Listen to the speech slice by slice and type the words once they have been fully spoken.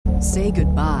Say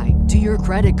goodbye to your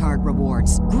credit card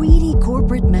rewards. Greedy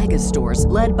corporate mega stores,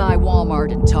 led by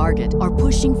Walmart and Target, are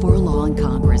pushing for a law in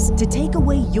Congress to take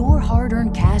away your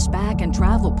hard-earned cash back and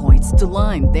travel points to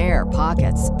line their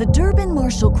pockets. The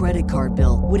Durbin-Marshall credit card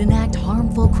bill would enact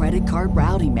harmful credit card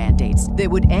routing mandates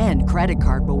that would end credit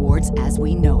card rewards as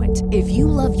we know it. If you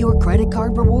love your credit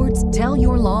card rewards, tell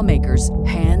your lawmakers,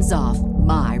 hands off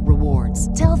my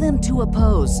rewards. Tell them to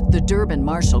oppose the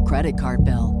Durbin-Marshall credit card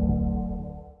bill.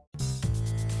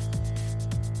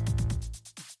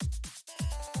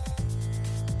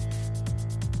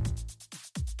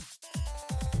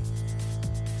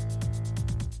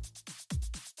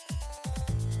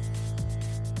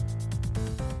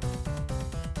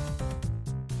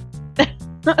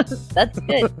 That's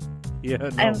good. Yeah,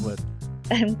 no,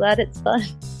 I'm glad it's fun.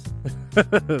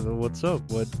 What's up?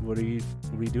 What are you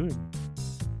doing?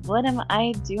 What am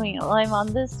I doing? Well, I'm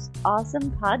on this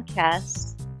awesome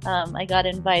podcast. I got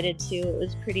invited to. It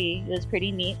was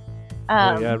pretty neat.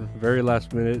 Yeah, very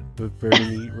last minute, but very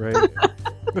neat, right?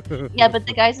 Yeah, but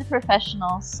the guy's a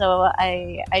professional, so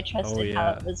I trusted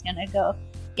how it was gonna go.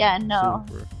 Yeah, no.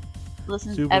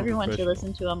 Super Everyone should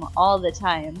listen to him all the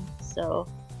time. So.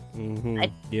 Mm-hmm. I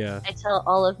tell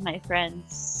all of my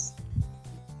friends.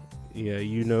 Yeah,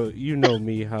 you know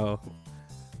me how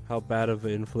bad of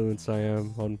an influence I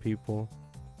am on people.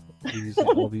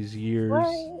 All these years.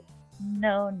 What?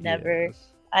 No, never. Yes.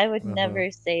 I would never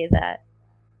say that.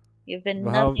 You've been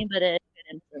nothing but a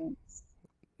good influence.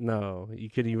 No, you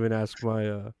could even ask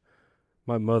my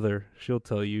mother. She'll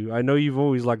tell you. I know you've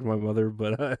always liked my mother,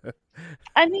 but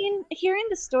I mean, hearing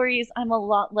the stories, I'm a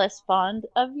lot less fond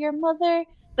of your mother.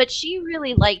 But she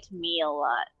really liked me a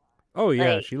lot. Oh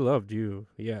yeah, she loved you.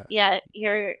 Yeah. Yeah,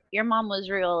 your mom was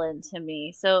real into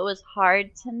me, so it was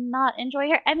hard to not enjoy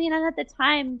her. I mean, and at the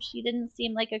time, she didn't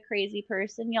seem like a crazy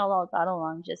person. Y'all all got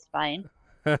along just fine.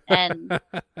 And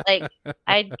like,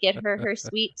 I'd get her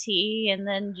sweet tea, and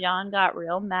then John got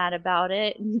real mad about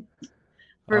it.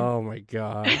 Oh my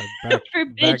God!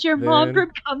 Forbid your mom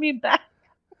from coming back.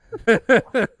 That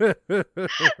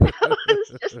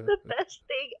was just the best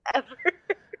thing ever.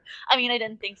 I mean, I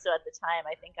didn't think so at the time.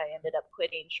 I think I ended up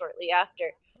quitting shortly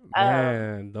after.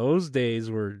 Man, those days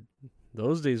were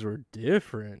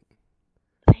different.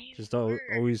 Just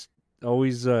always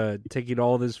taking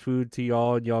all this food to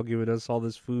y'all, and y'all giving us all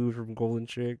this food from Golden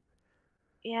Chick.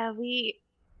 Yeah, we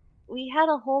had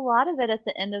a whole lot of it at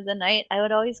the end of the night. I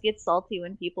would always get salty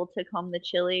when people took home the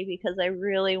chili because I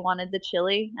really wanted the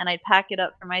chili, and I'd pack it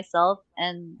up for myself,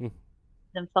 and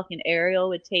then fucking Ariel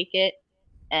would take it,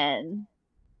 and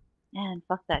man,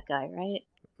 fuck that guy, right?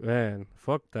 Man,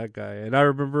 fuck that guy. And I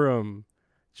remember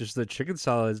just the chicken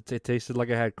salad. It tasted like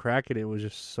it had crack in it. It was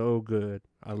just so good.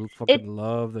 I fucking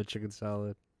love the chicken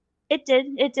salad. It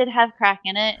did have crack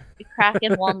in it. Crack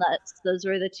and walnuts. Those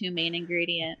were the two main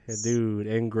ingredients. Yeah, dude,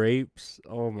 and grapes.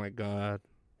 Oh my God.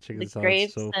 Chicken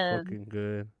salad's so fucking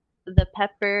good. The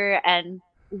pepper and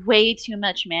way too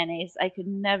much mayonnaise. I could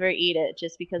never eat it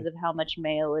just because of how much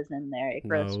mayo was in there. It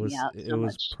grossed me out so much. It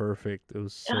was perfect. It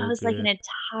was so good. It was like an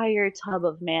entire tub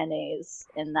of mayonnaise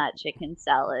in that chicken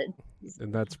salad.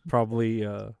 And that's probably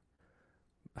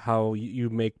how you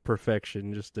make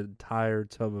perfection. Just an entire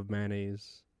tub of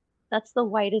mayonnaise. That's the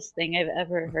whitest thing I've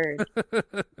ever heard.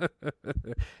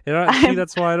 And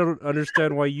that's why I don't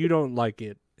understand why you don't like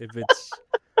it. If it's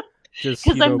just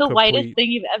because I'm the whitest thing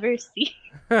you've ever seen.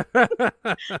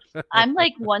 I'm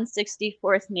like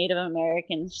 1/64th Native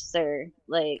American, sir.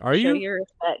 Like, are you? Show your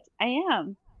respect. I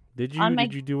am. Did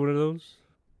you do one of those?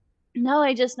 No,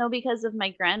 I just know because of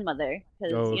my grandmother.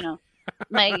 Because you know,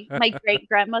 my great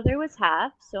grandmother was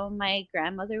half, so my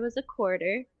grandmother was a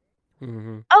quarter.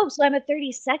 Mm-hmm. Oh, so I'm a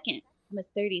 32nd. I'm a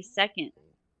 32nd.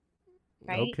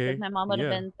 Right? Okay. My mom would have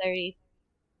been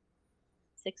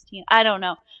 16. I don't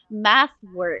know. Math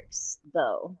works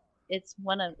though. It's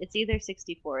either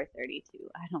 64 or 32.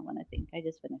 I don't want to think. I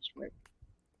just finished work.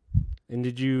 And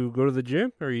did you go to the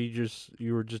gym, or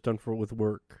you were just done with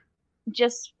work?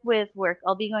 Just with work.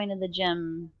 I'll be going to the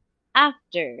gym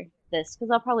after this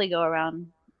because I'll probably go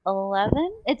around 11.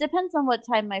 It depends on what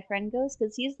time my friend goes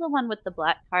because he's the one with the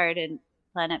black card in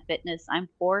Planet Fitness. I'm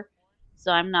 4,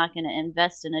 so I'm not going to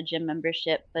invest in a gym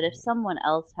membership. But if someone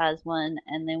else has one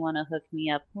and they want to hook me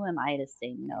up, who am I to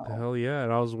say no? Hell yeah!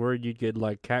 And I was worried you'd get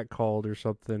like catcalled or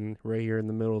something right here in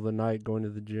the middle of the night going to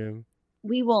the gym.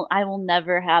 I will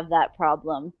never have that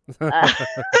problem.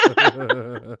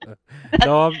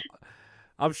 No,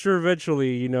 I'm sure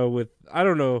eventually, with I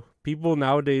don't know, people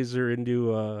nowadays are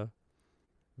into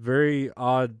very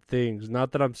odd things.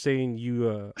 Not that I'm saying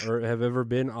you or have ever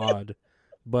been odd,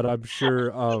 but I'm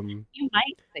sure You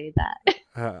might say that.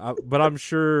 but I'm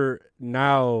sure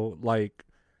now, like,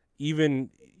 even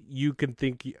you can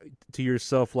think to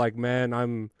yourself, like, man,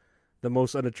 I'm the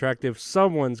most unattractive.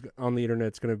 Someone's on the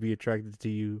internet's gonna be attracted to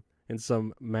you in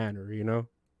some manner, you know?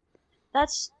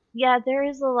 Yeah, there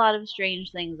is a lot of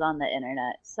strange things on the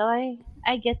internet. So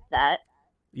I get that,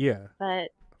 Yeah,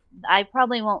 but I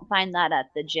probably won't find that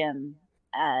at the gym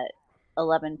at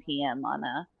 11 p.m. on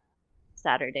a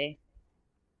Saturday.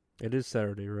 it is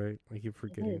Saturday, right? I keep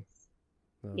It forgetting. is.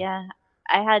 No. Yeah,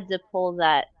 I had to pull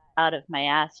that out of my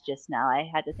ass just now. I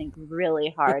had to think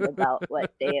really hard about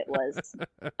what day it was.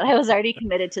 But I was already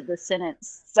committed to the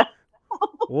sentence. So,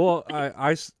 Well,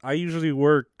 I usually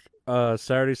work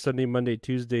Saturday, Sunday, Monday,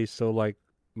 Tuesday, so like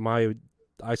my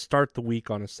I start the week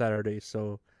on a Saturday,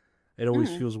 so it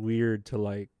always mm, feels weird to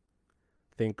like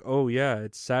think, "Oh yeah,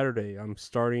 it's Saturday. I'm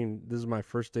starting this is my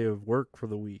first day of work for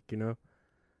the week," you know?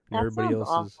 And that everybody sounds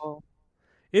else is awful.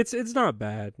 it's not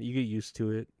bad. You get used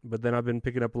to it. But then I've been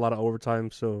picking up a lot of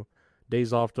overtime, so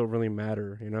days off don't really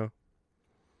matter, you know?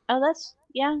 Oh,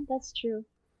 yeah, that's true.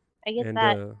 I get And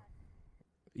that.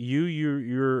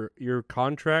 you're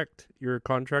a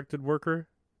contracted worker?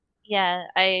 Yeah,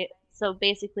 so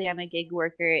basically I'm a gig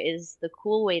worker is the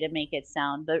cool way to make it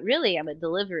sound, but really I'm a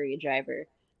delivery driver,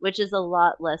 which is a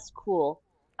lot less cool.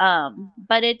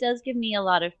 But it does give me a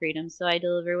lot of freedom. So I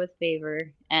deliver with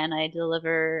Favor and I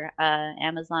deliver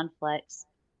Amazon Flex.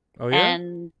 Oh yeah?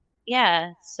 And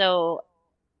yeah, so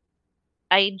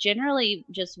I generally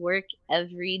just work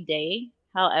every day,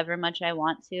 however much I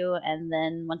want to, and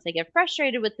then once I get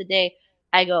frustrated with the day,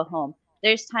 I go home.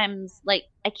 There's times like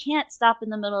I can't stop in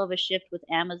the middle of a shift with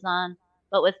Amazon,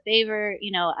 but with Favor,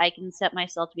 I can set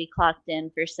myself to be clocked in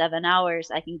for 7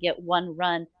 hours. I can get one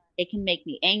run. It can make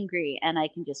me angry, and I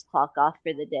can just clock off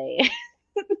for the day.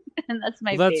 And that's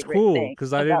Well, my that's favorite cool thing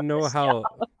because I about didn't know this job. how.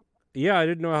 Yeah, I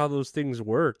didn't know how those things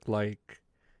work. Like,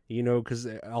 because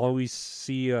I'll always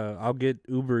see. I'll get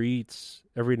Uber Eats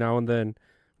every now and then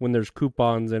when there's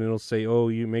coupons, and it'll say, "Oh,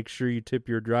 you make sure you tip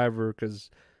your driver," because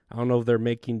I don't know if they're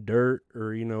making dirt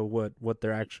or what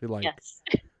they're actually like. Yes,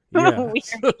 Yeah, we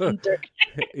are making dirt.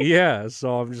 yeah.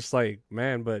 So I'm just like,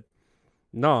 man, but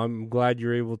no, I'm glad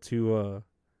you're able to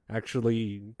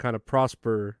actually kind of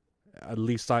prosper. At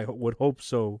least I would hope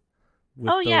so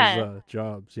with Oh those yeah,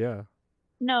 jobs. Yeah.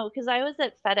 no, because I was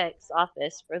at FedEx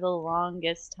office for the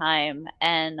longest time,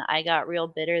 and I got real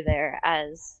bitter there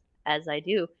as I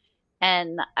do.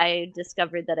 And I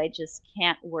discovered that I just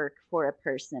can't work for a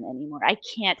person anymore. I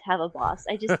can't have a boss.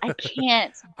 I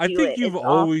can't I do think it. you've It's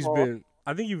always awful. been.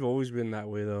 I think you've always been that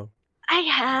way though. I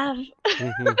have.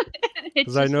 Because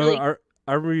It's I just know really,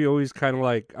 I remember you always kind of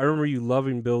like. I remember you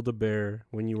loving Build a Bear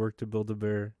when you worked at Build a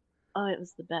Bear. oh, it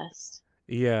was the best.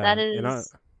 That Yeah, and I.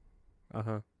 is, Uh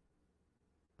huh.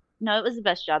 no, it was the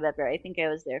best job ever. I think I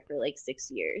was there for like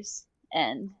 6 years,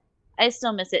 and I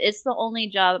still miss it. It's the only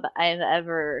job I've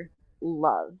ever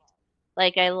loved.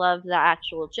 Like I loved the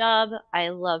actual job. I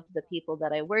loved the people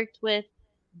that I worked with,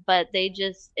 but it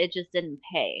just didn't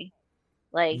pay.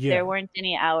 Like there Yeah, weren't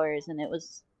any hours and it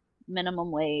was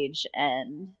minimum wage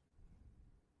and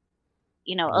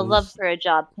it a love was. for a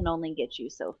job can only get you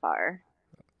so far.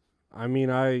 I mean,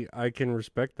 I can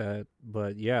respect that,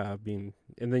 but yeah, I mean,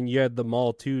 and then you had the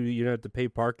mall too. You didn't have to pay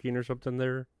parking or something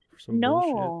there for some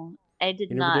bullshit. No, I did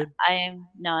You never not. did. I'm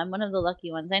one of the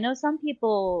lucky ones. I know some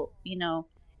people,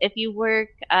 if you work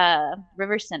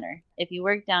River Center, if you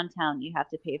work downtown, you have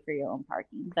to pay for your own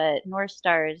parking. But North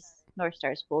Star's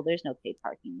full. There's no paid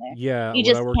parking there. Yeah, You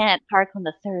when I just worked. can't park on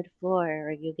the third floor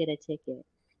or you'll get a ticket.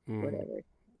 Mhm. Whatever.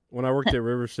 When I worked at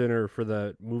River Center for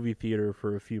that movie theater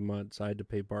for a few months, I had to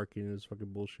pay parking. It was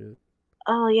fucking bullshit.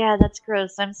 Oh yeah, that's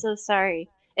gross. I'm so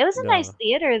sorry. It was a nice No,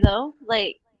 theater though.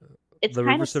 Like it's the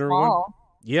kind River of Center one. small.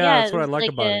 Yeah, Yeah, that's it what I was like like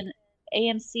about it. an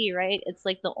AMC, right? It's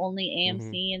like the only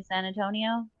Hmm. AMC in San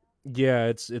Antonio. Yeah,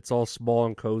 it's all small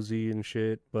and cozy and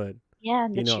shit. But Yeah,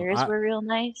 and the chairs I were real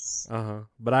nice.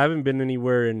 but I haven't been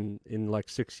anywhere in like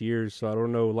 6 years, so I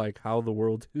don't know like how the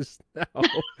world is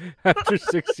now after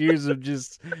 6 years of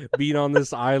just being on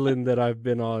this island that I've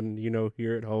been on.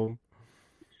 Here at home.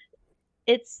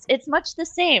 It's much the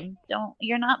same. Don't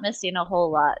You're not missing a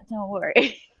whole lot. Don't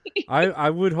worry. I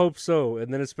would hope so,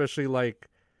 and then especially like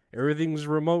everything's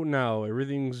remote now.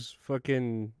 Everything's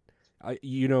fucking.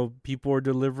 People are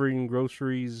delivering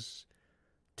groceries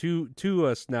to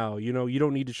us now. You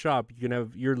don't need to shop. You can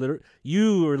have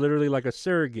you are literally like a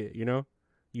surrogate.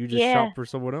 You just Yeah, shop for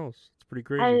someone else. It's pretty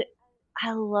crazy. I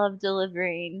I love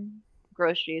delivering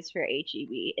groceries for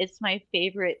HEB. It's my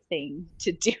favorite thing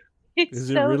to do. It's Is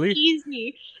it so really?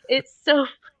 easy. It's so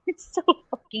it's so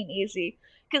fucking easy.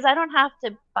 because I don't have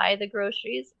to buy the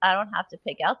groceries. I don't have to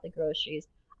pick out the groceries.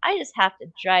 I just have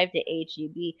to drive to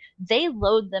HEB. They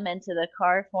load them into the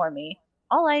car for me.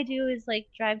 All I do is like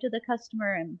drive to the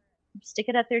customer and stick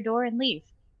it at their door and leave.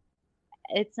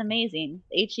 It's amazing.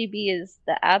 HEB is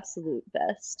the absolute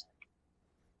best.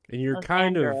 And you're A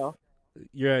kind of, fangirl.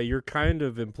 yeah, you're kind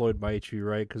of employed by HE,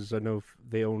 right? Because I know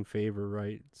they own Favor,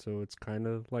 right? So it's kind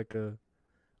of like a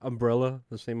umbrella,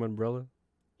 the same umbrella.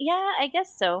 Yeah, I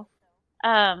guess so.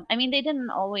 I mean, they didn't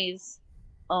always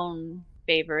own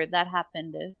Favor. That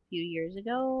happened a few years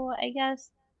ago, I guess.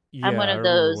 I'm Yeah, one I of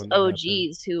remember those when that happened.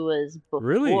 OGs who was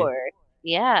Really? before.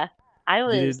 Yeah, I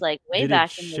Did was it like way did it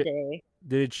back in the sh- day.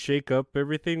 did it shake up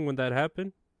everything when that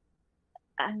happened?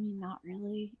 I mean, not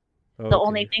really. Oh, The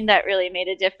only okay. thing that really made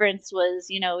a difference was,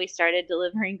 we started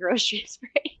delivering groceries for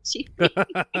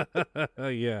HEB.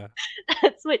 Yeah.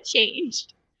 That's what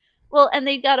changed. Well, and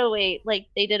they got away, like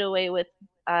they did away with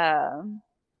um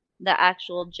the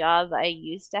actual job I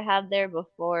used to have there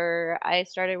before I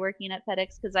started working at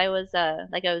FedEx because I was a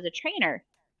trainer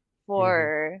Hmm.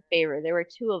 for Favor. There were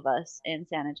two of us in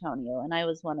San Antonio, and I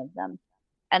was one of them.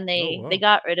 And Oh they wow.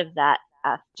 got rid of that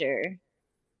after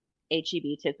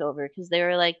HEB took over because they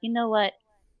were like, you know what?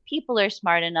 People are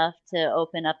smart enough to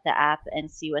open up the app and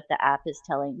see what the app is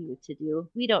telling you to do.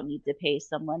 We don't need to pay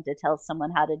someone to tell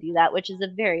someone how to do that, which is a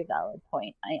very valid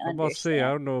point. I I'm about to say I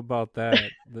understand. don't know about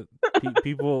that. The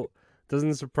people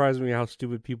doesn't surprise me how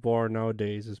stupid people are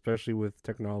nowadays, especially with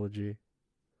technology.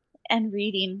 And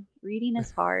reading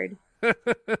is hard.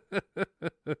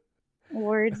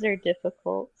 Words are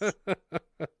difficult.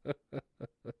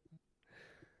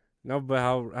 No, but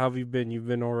how have you been? You've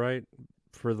been all right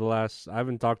for the last. I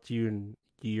haven't talked to you in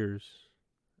years.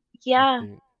 I Yeah,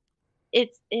 think.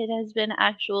 it has been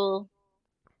actual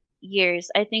years.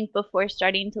 I think before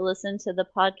starting to listen to the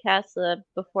podcast,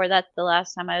 before that, the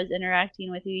last time I was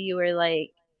interacting with you, you were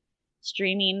like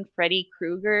streaming Freddy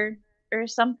Krueger or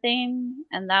something,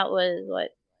 and that was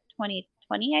what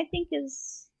 2020, I think,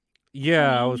 is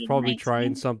Yeah, I was probably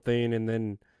trying 2019. something, and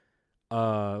then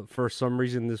for some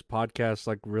reason this podcast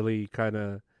like really kind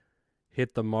of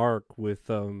hit the mark with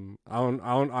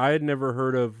I had never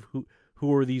heard of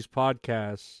who are these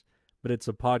podcasts, but it's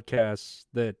a podcast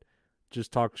that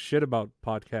just talks shit about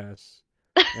podcasts,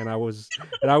 and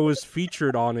I was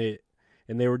featured on it,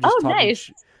 and they were just Oh, talking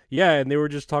nice. yeah, and they were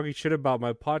just talking shit about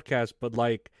my podcast, but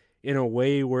like in a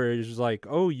way where it's like,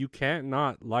 oh, you can't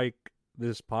not like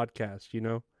this podcast, you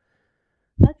know,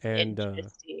 That's and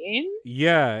interesting.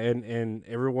 yeah, and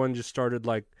everyone just started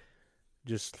like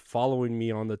just following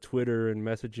me on the Twitter and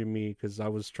messaging me because I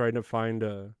was trying to find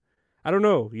I don't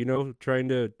know, you know, trying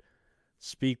to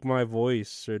speak my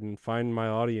voice and find my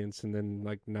audience, and then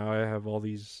like now I have all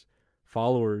these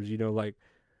followers, you know,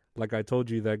 like I told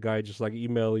you, that guy just like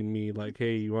emailing me like,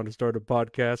 hey, you want to start a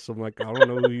podcast? I'm like, I don't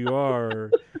know who you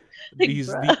are. Like,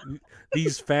 These bruh.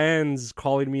 these fans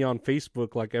calling me on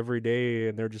Facebook like every day,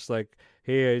 and they're just like,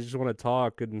 hey, I just want to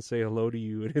talk and say hello to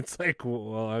you, and it's like,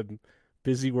 well, I'm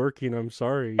busy working. I'm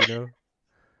sorry, you know.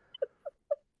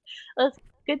 Well, it's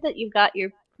good that you've got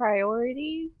your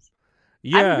priorities.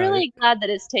 I'm Yeah, really glad that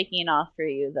it's taking off for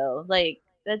you, though. Like,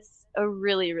 that's a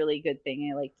really, really good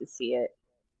thing. I like to see it.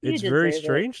 You it's very deserve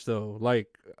it. strange though.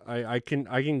 Like I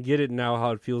can get it now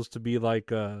how it feels to be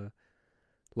like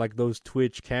those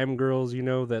Twitch cam girls, you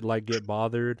know, that like get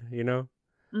bothered, you know?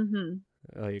 Hmm.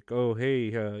 Like, oh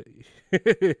hey,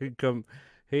 come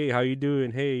hey, how you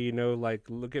doing? Hey, you know, like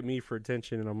look at me for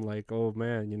attention, and I'm like, oh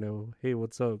man, you know, hey,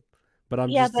 what's up? But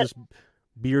I'm Yeah, just but this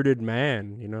bearded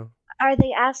man, you know? are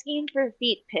they asking for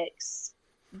feet pics?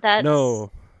 That's,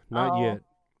 No, not oh, yet.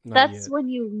 Not that's yet. when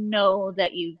you know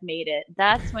that you've made it.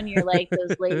 That's when you're like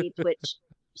those lady Twitch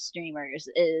streamers,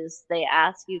 is they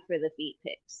ask you for the feet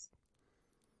pics.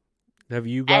 Have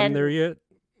you gotten there And yet?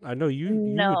 I know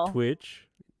you would no, Twitch.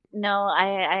 no,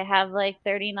 I have like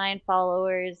 39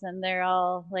 followers and they're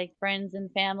all like friends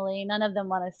and family. None of them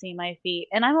want to see my feet.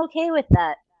 And I'm okay with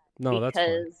that No, that's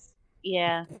fine. because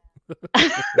yeah.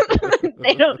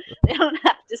 They don't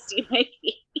have to see my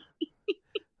feet.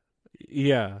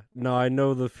 Yeah, no, I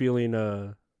know the feeling.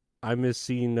 I miss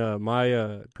seeing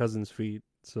my cousin's feet,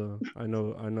 so I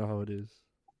know how it is.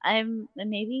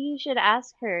 Maybe you should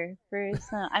ask her for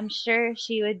some. I'm sure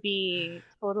she would be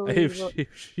totally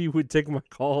If she would take my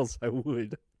calls, I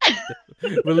would.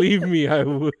 Believe me, I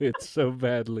would so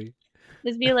badly.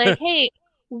 just be like, "Hey,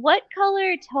 what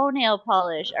color toenail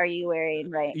polish are you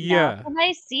wearing right now? Yeah, Can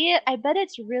I see it? I bet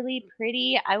it's really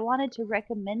pretty. I wanted to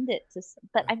recommend it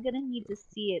but I'm gonna need to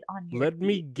see it on your let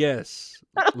me feet." guess.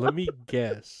 Let me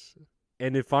guess.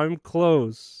 And if I'm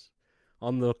close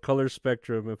on the color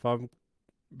spectrum, if I'm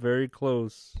very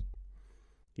close.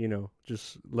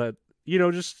 Just let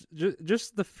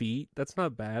just the feet. That's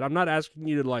not bad. I'm not asking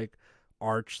you to like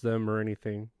arch them or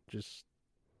anything. Just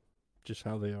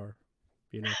how they are.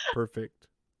 Perfect.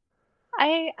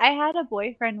 I had a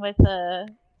boyfriend with a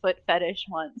foot fetish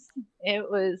once. It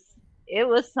was it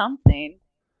was something.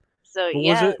 So But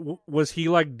was yeah. it was he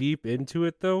like deep into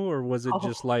it though, or was it Oh,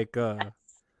 just like yes.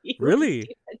 He was really,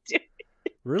 doing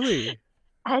it. really?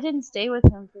 I didn't stay with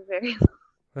him for very long.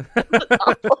 It was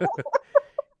awful.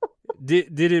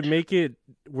 Did it make it?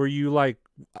 Were you like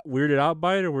weirded out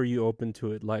by it, or were you open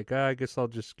to it? Like, I guess I'll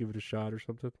just give it a shot or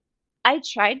something. I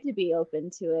tried to be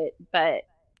open to it, but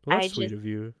Well, that's I sweet just of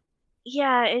you.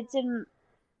 yeah, it didn't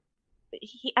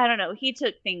I don't know. He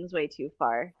took things way too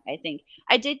far, I think.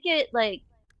 I did get like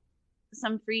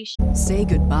some free Say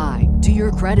goodbye to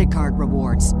your credit card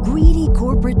rewards. Greedy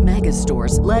corporate mega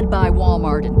stores, led by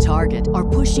Walmart and Target, are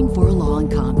pushing for a law in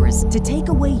Congress to take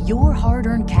away your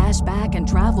hard-earned cash back and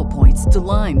travel points to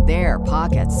line their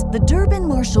pockets. The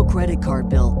Durbin-Marshall credit card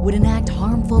bill would enact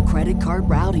harmful credit card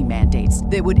routing mandates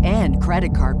that would end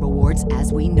credit card rewards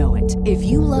as we know it. If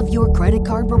you love your credit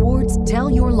card rewards, tell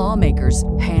your lawmakers,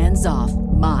 hands off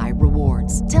my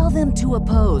rewards. Tell them to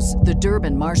oppose the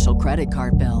Durbin-Marshall credit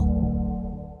card bill.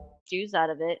 shoes out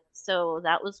of it, so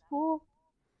that was cool.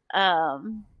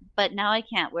 But now I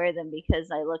can't wear them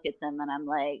because I look at them and I'm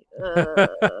like,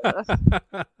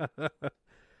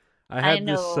 I I had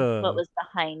this know what was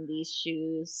behind these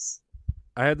shoes.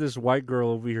 I had this white girl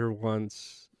over here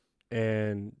once,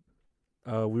 and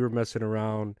we were messing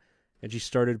around, and she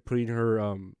started putting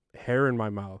her hair in my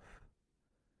mouth,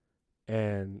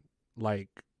 and like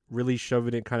really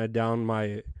shoving it kind of down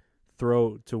my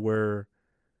throat to where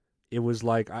it was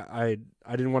like I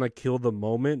didn't want to kill the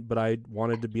moment, but I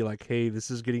wanted to be like, hey,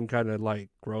 this is getting kind of like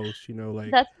gross,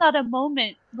 like. That's not a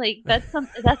moment. Like that's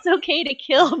okay to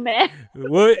kill, man.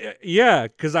 Well, yeah,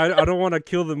 because I don't want to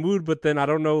kill the mood, but then I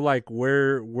don't know like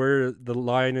where the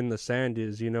line in the sand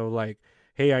is, like,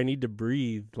 hey, I need to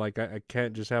breathe, like I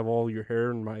can't just have all your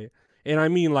hair in my, and I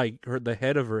mean like the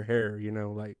head of her hair,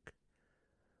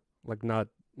 like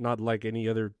not like any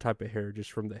other type of hair,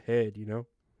 just from the head.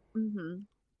 Mhm.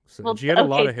 So, and Well, she had a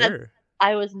lot okay, of that's hair.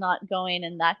 I was not going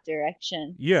in that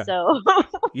direction. Yeah, So,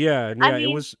 yeah, and I yeah, it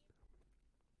mean, was,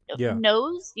 yeah.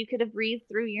 nose, you could have breathed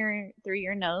through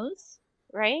your nose,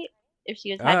 right? If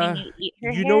she was having Uh, you eat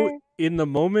her hair. in the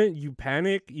moment you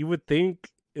panic, you would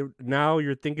think now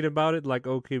you're thinking about it like,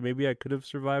 okay, maybe I could have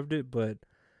survived it, but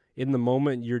in the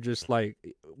moment you're just like,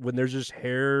 when there's just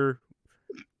hair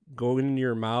going in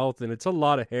your mouth, and it's a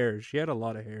lot of hair. She had a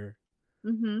lot of hair.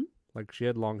 Mhm. Like, she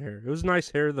had long hair. It was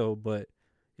nice hair though, but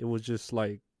it was just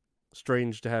like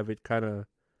strange to have it kind of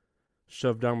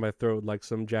shoved down my throat like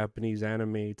some Japanese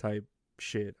anime type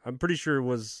shit. I'm pretty sure it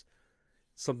was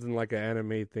something like an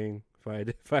anime thing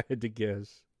if I had to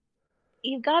guess.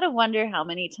 You've got to wonder how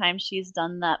many times she's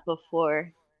done that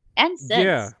before and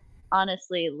Yeah, since.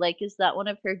 Honestly, like, is that one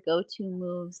of her go-to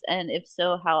moves? And if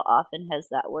so, how often has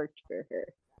that worked for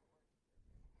her?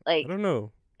 I Like, don't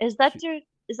know. is that She,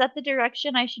 is that the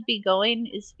direction I should be going?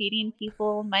 Is feeding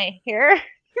people my hair?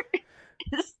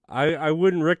 I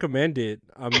wouldn't recommend it.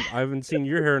 I haven't seen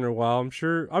your hair in a while. I'm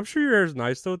sure your hair's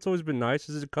nice though. It's always been nice.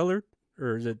 Is it colored,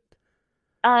 or is it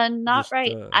Not just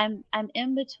right. I'm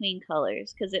in between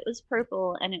colors because it was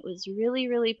purple and it was really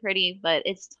really pretty, but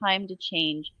it's time to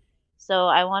change. So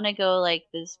I want to go like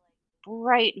this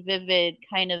bright, vivid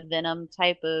kind of Venom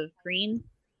type of green,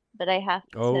 but I have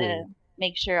to oh,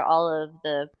 make sure all of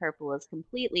the purple is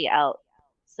completely out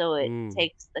so it mm.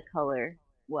 takes the color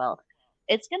well.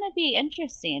 It's gonna be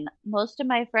interesting. Most of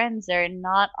my friends are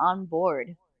not on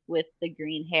board with the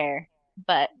green hair,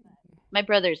 but my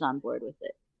brother's on board with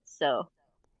it. So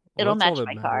Well, it'll that's all match that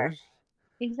my car. matters.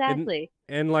 And Exactly.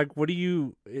 like, what do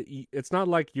it's not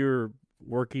like you're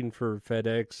working for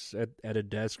FedEx at a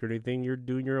desk or anything. You're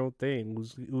doing your own thing.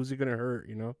 Who's it gonna hurt?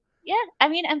 Yeah, I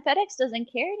mean, and FedEx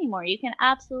doesn't care anymore. You can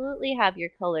absolutely have your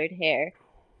colored hair.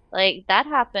 Like that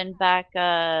happened back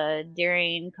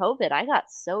during COVID. I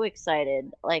got so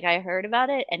excited. Like I heard about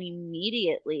it and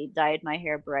immediately dyed my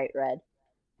hair bright red.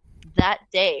 That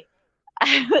day,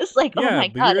 I was like, "Oh Yeah, my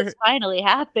but God, it's finally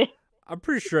happened." I'm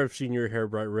pretty sure I've seen your hair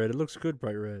bright red. It looks good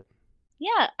bright red.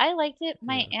 Yeah, I liked it.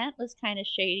 My Yeah. aunt was kind of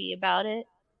shady about it.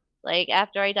 Like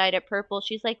after I dyed it purple,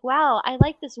 she's like, "Wow, I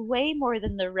like this way more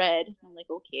than the red." I'm like,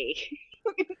 "Okay."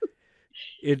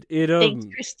 It Thanks,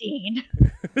 Christine.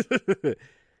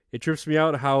 it trips me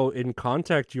out how in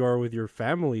contact you are with your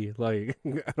family. Like,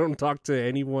 I don't talk to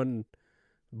anyone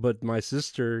but my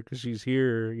sister because she's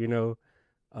here.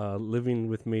 living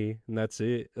with me, and that's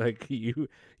it. Like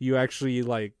you actually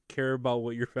like care about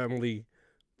what your family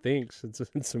thinks.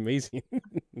 It's amazing.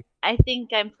 I think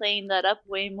I'm playing that up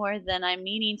way more than I'm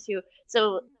meaning to.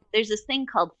 So there's this thing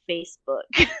called Facebook,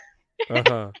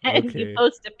 Uh-huh. and you Okay.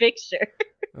 post a picture,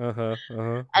 Uh-huh.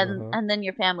 Uh-huh. and Uh-huh. and then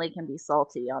your family can be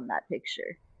salty on that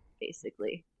picture,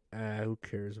 basically. Who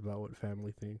cares about what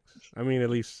family thinks? I mean, at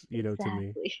least, to me.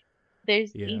 Exactly.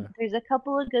 Yeah, There's a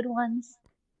couple of good ones,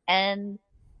 and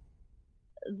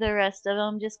the rest of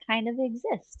them just kind of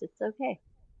exist. It's okay.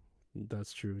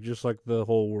 that's true. Just like the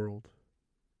whole world.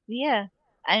 Yeah.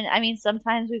 And I mean,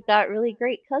 sometimes we've got really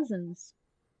great cousins.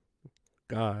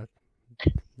 God.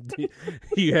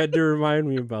 You had to remind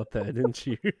me about that, didn't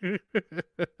you?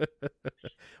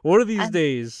 One of these And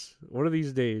days. One of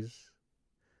these days.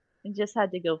 it just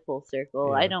had to go full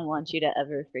circle. I Yeah. don't want you to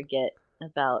ever forget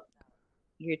about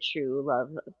your true love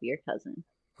of your cousin.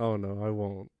 Oh no, I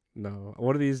won't. No.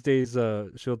 One of these days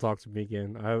she'll talk to me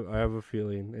again. I have a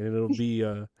feeling, and it'll be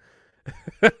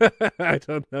I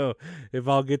don't know if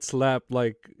I'll get slapped,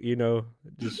 like,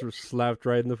 just slapped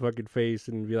right in the fucking face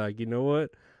and be like, "You know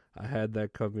what? I had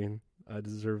that coming. I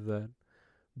deserve that."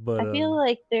 But I feel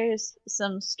like there's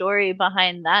some story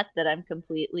behind that that I'm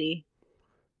completely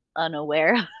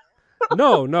unaware of.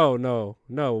 no, no, no.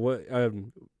 No, what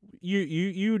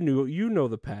you know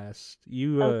the past.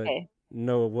 You Okay.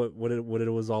 know what it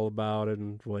was all about,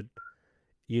 and what,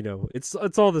 it's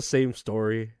all the same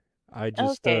story. I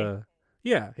just Okay.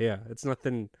 yeah, yeah, it's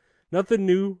nothing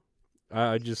new.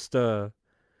 I just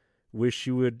wish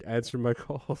you would answer my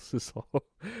calls is all.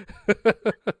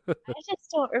 I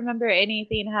just don't remember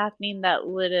anything happening that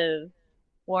would have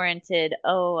warranted,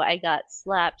 oh, I got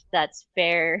slapped. That's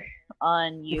fair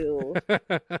on you.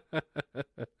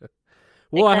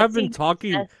 Well, Like, I that have been seems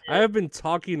talking. I excessive. have been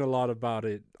talking a lot about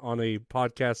it on a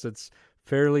podcast that's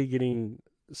fairly getting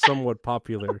somewhat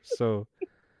popular. So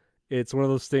it's one of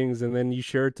those things, and then you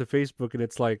share it to Facebook, and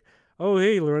it's like, "Oh,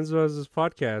 hey, Lorenzo has this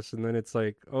podcast," and then it's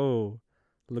like, "Oh,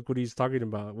 look what he's talking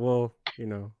about." Well,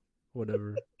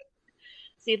 whatever.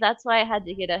 See, that's why I had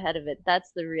to get ahead of it.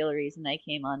 That's the real reason I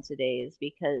came on today, is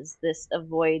because this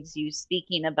avoids you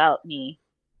speaking about me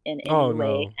in any Oh way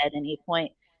no, at any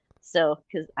point. So,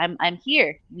 because I'm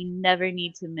here, you never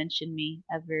need to mention me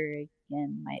ever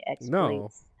again, my no,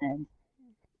 exploits, and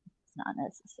it's not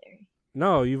necessary.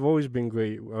 no. You've always been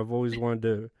great. I've always wanted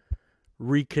to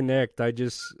reconnect. I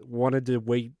just wanted to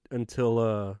wait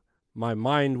until my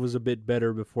mind was a bit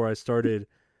better before I started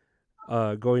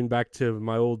going back to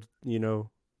my old,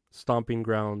 stomping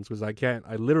grounds, because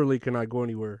I literally cannot go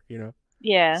anywhere.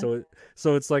 Yeah. So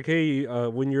it's like, hey,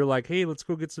 when you're like, hey, let's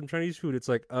go get some Chinese food, it's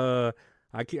like,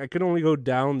 I can only go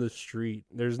down the street.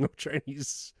 There's no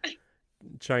Chinese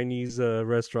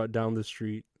restaurant down the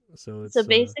street. So So it's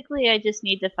basically, I just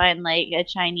need to find like a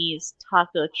Chinese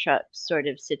taco truck sort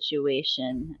of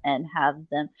situation and have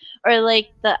them, or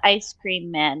like the ice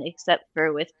cream man, except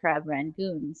for with crab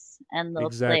rangoons, and they'll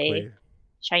play exactly.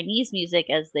 Chinese music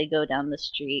as they go down the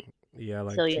street, Yeah,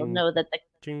 so like you'll ching know that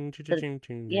ching ching the ching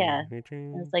ching yeah, ching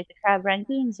and it's ching. like the crab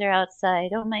rangoons are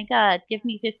outside. Oh my God, give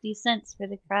me 50 cents for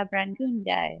the crab rangoon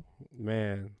guy.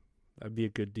 Man, that'd be a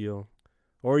good deal.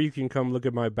 Or you can come look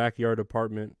at my backyard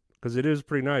apartment, because it is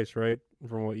pretty nice, right?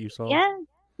 From what you saw. Yeah,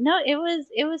 no, it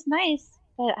was nice,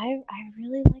 but I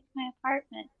really like my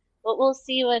apartment. But we'll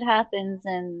see what happens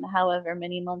in however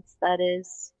many months that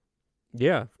is.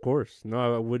 Yeah, of course.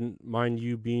 No, I wouldn't mind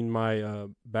you being my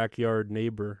backyard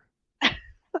neighbor. I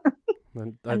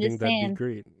I'm think just that'd be saying,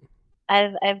 great.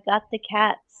 I've got the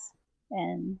cats,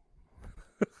 and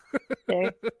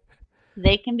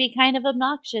they can be kind of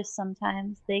obnoxious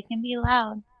sometimes. They can be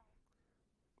loud.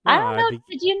 No, I don't I know. think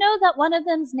Did you know that one of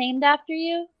them's named after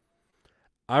you?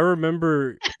 I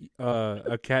remember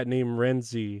a cat named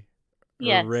Renzi or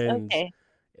Yes. Renz, Okay.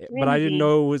 but I didn't Rinzy.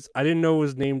 know it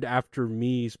was named after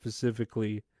me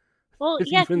specifically. Well,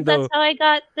 yeah, Even 'cause that's though, how I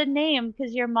got the name,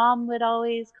 'cause your mom would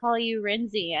always call you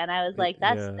Rinzy, and I was like,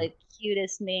 that's yeah. the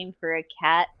cutest name for a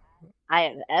cat I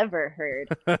have ever heard.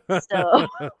 So,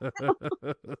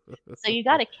 so you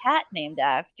got a cat named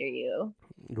after you.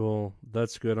 Well,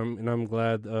 that's good. I'm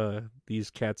glad these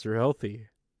cats are healthy.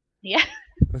 Yeah,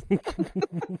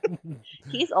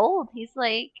 he's old. He's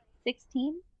like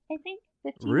 16, I think,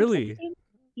 15 or Really? 16.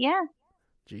 Yeah,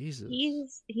 Jesus.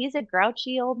 he's a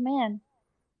grouchy old man.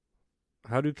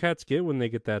 How do cats get when they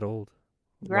get that old?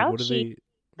 Like, what do Grouchy.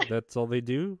 they? That's all they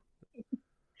do?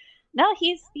 No,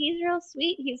 he's real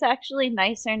sweet. He's actually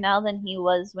nicer now than he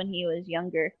was when he was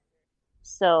younger.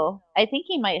 So I think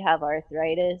he might have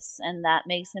arthritis, and that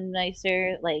makes him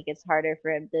nicer. Like it's harder for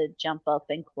him to jump up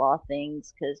and claw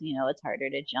things because it's harder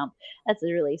to jump. That's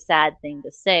a really sad thing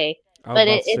to say, I was but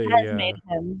about to it say, has yeah.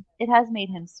 made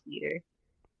him sweeter.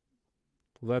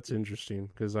 Well, that's interesting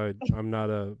because I'm not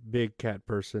a big cat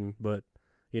person, but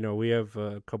we have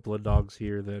a couple of dogs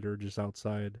here that are just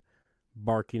outside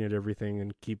barking at everything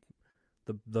and keep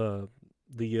the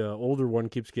older one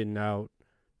keeps getting out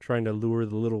trying to lure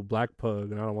the little black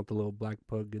pug, and I don't want the little black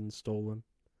pug getting stolen.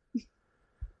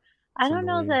 I It's don't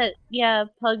know annoying. that, yeah,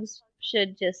 pugs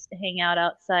should just hang out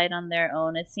outside on their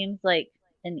own. It seems like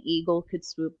an eagle could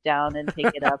swoop down and pick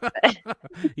it up.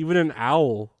 Even an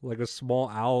owl, like a small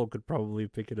owl, could probably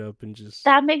pick it up and just.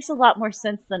 That makes a lot more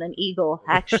sense than an eagle,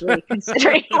 actually,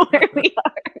 considering where we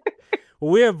are.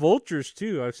 Well, we have vultures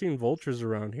too. I've seen vultures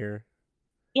around here,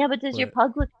 Yeah, but does your but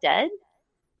pug look dead?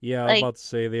 yeah, I was Like, about to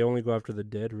say they only go after the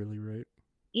dead, really, right?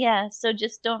 yeah, so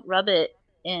just don't rub it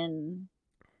in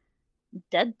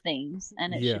dead things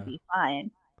and it should Yeah, be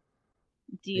fine.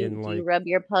 Do you in do you like rub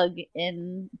your pug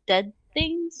in dead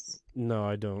things? no,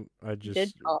 I don't. I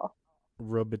Good just call.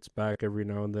 rub its back every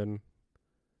now and then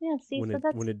Yeah, see, when so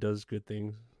it does good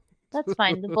things. that's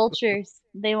fine. The vultures,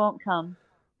 they won't come.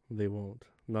 They won't.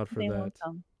 Not for They that. won't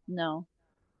come. No,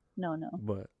 no, no.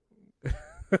 But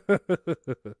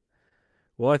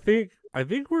well, I think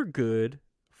we're good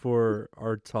for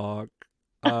our talk.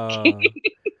 Uh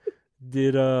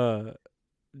did uh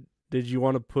did you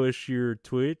want to push your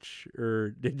Twitch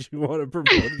or did you want to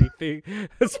promote anything?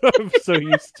 That's why I'm so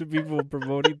used to people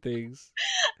promoting things.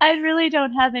 I really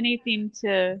don't have anything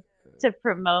to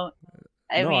promote.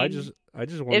 I No, I mean, just I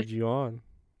just if wanted you on.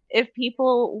 if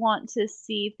people want to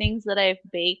see things that I've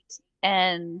baked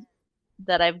and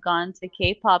that I've gone to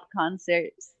K-pop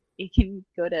concerts, you can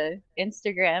go to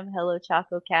Instagram, Hello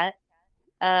Choco Cat.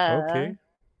 Uh, Okay.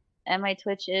 and my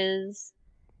Twitch is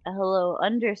hello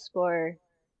underscore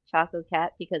Choco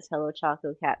Cat because Hello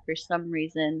Choco Cat for some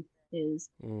reason is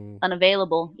Mm,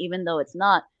 unavailable, even though it's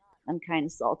not. I'm kind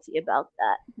of salty about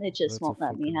that. It just that's a won't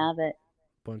let me fucking have it.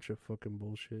 bunch of fucking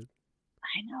bullshit.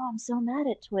 I know, I'm so mad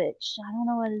at Twitch. I don't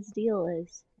know what his deal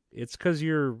is. It's because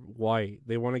you're white.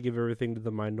 They want to give everything to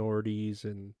the minorities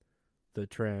and the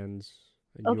trans,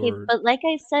 and Okay, you're but like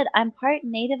I said, I'm part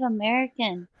Native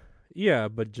American. yeah,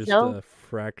 but just So a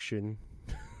fraction.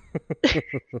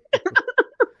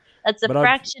 that's a But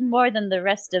I'm fraction more than the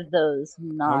rest of those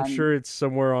I'm non. sure it's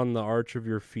somewhere on the arch of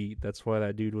your feet. That's why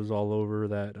that dude was all over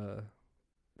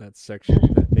that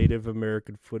section, that Native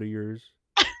American foot of yours.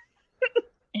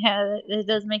 Yeah, it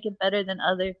does make it better than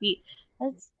other feet.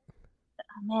 That's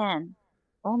oh, man.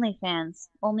 OnlyFans,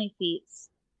 only feets.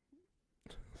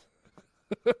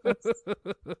 That's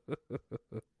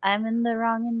I'm in the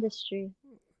wrong industry.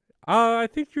 I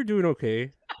think you're doing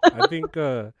okay. I think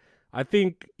I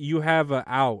think you have a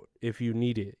out if you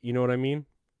need it. You know what I mean?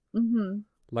 Mhm.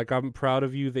 Like I'm proud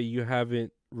of you that you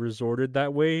haven't resorted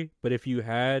that way, but if you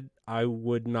had, I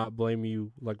would not blame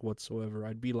you like whatsoever.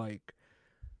 I'd be like,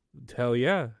 hell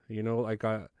yeah, like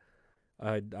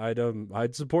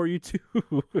I'd support you too.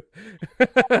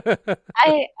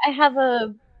 I have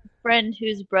a friend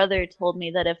whose brother told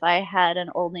me that if I had an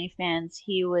OnlyFans,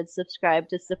 he would subscribe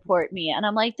to support me, and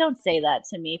I'm like, don't say that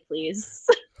to me, please.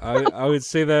 I would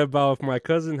say that about if my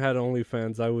cousin had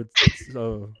OnlyFans, I would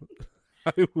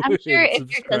I I'm sure would if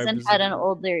your subscribe cousin to had support.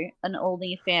 an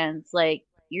OnlyFans, like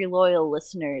your loyal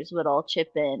listeners would all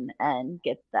chip in and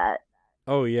get that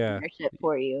Oh yeah, membership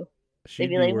for you. They'd she'd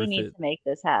be be like, we worth need it. to make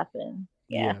this happen.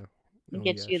 Yeah. Yeah. And Oh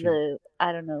get yeah, you she. the,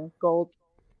 I don't know, gold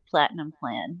platinum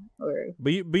plan or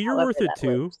But you're however worth it that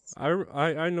too. works.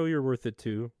 I know you're worth it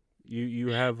too. You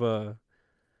have a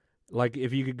like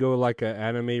if you could go like a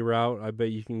anime route, I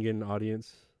bet you can get an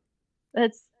audience.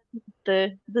 That's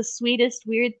the sweetest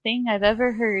weird thing I've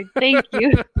ever heard. Thank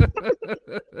you.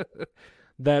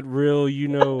 that real,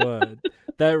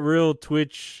 that real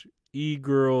Twitch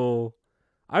e-girl.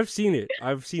 I've seen it.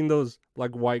 I've seen those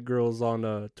like white girls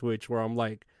on Twitch where I'm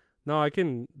like, no, I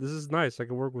can. This is nice. I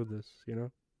can work with this.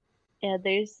 Yeah,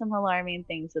 there's some alarming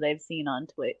things that I've seen on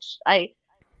Twitch.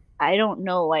 I don't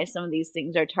know why some of these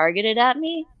things are targeted at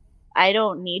me. I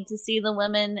don't need to see the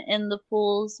women in the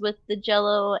pools with the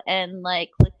jello and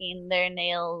like clicking their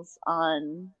nails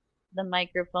on the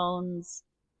microphones.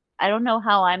 I don't know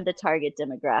how I'm the target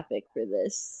demographic for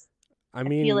this. I I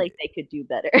feel mean, like they could do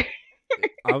better.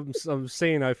 I'm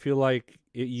saying I feel like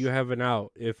you have an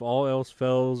out. If all else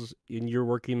fails and you're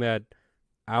working that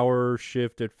hour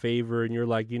shift at Favor and you're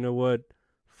like, you know what,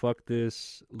 fuck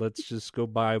this. Let's just go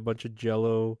buy a bunch of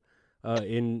Jello,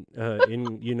 in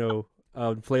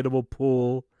inflatable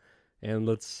pool, and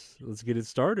let's get it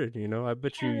started. I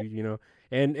bet you,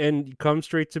 and come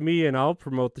straight to me, and I'll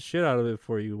promote the shit out of it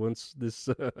for you once this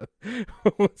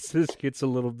once this gets a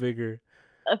little bigger.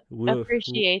 We'll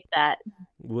Appreciate that.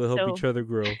 we'll help So each other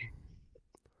grow.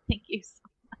 thank you so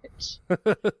much.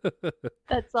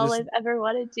 That's all Just I've ever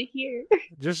wanted to hear.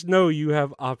 just know you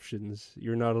have options.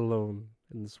 You're not alone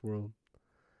in this world.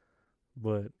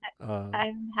 But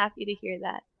I'm happy to hear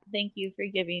that. Thank you for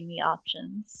giving me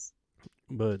options.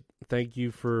 but thank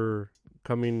you for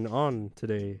coming on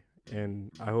today,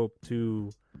 and I hope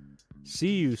to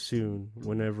see you soon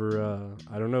whenever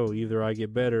I don't know, either I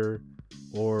get better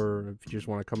or if you just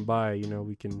want to come by,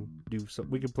 we can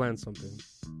we can plan something.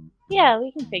 Yeah,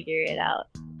 we can figure it out.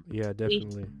 Yeah,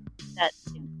 definitely. That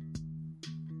soon.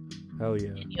 Hell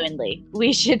yeah. Genuinely,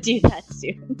 we should do that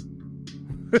soon.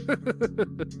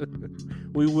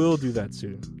 We will do that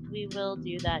soon. We will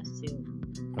do that soon.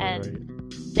 All And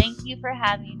right. thank you for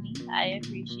having me. I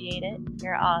appreciate it.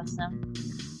 You're awesome.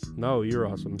 No, you're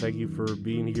awesome. Thank you for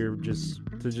being here just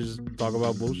to talk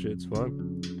about bullshit. It's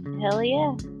fun. Hell yeah.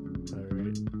 All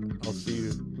right. I'll see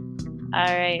you.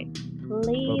 All right.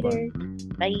 Later.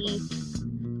 Bye.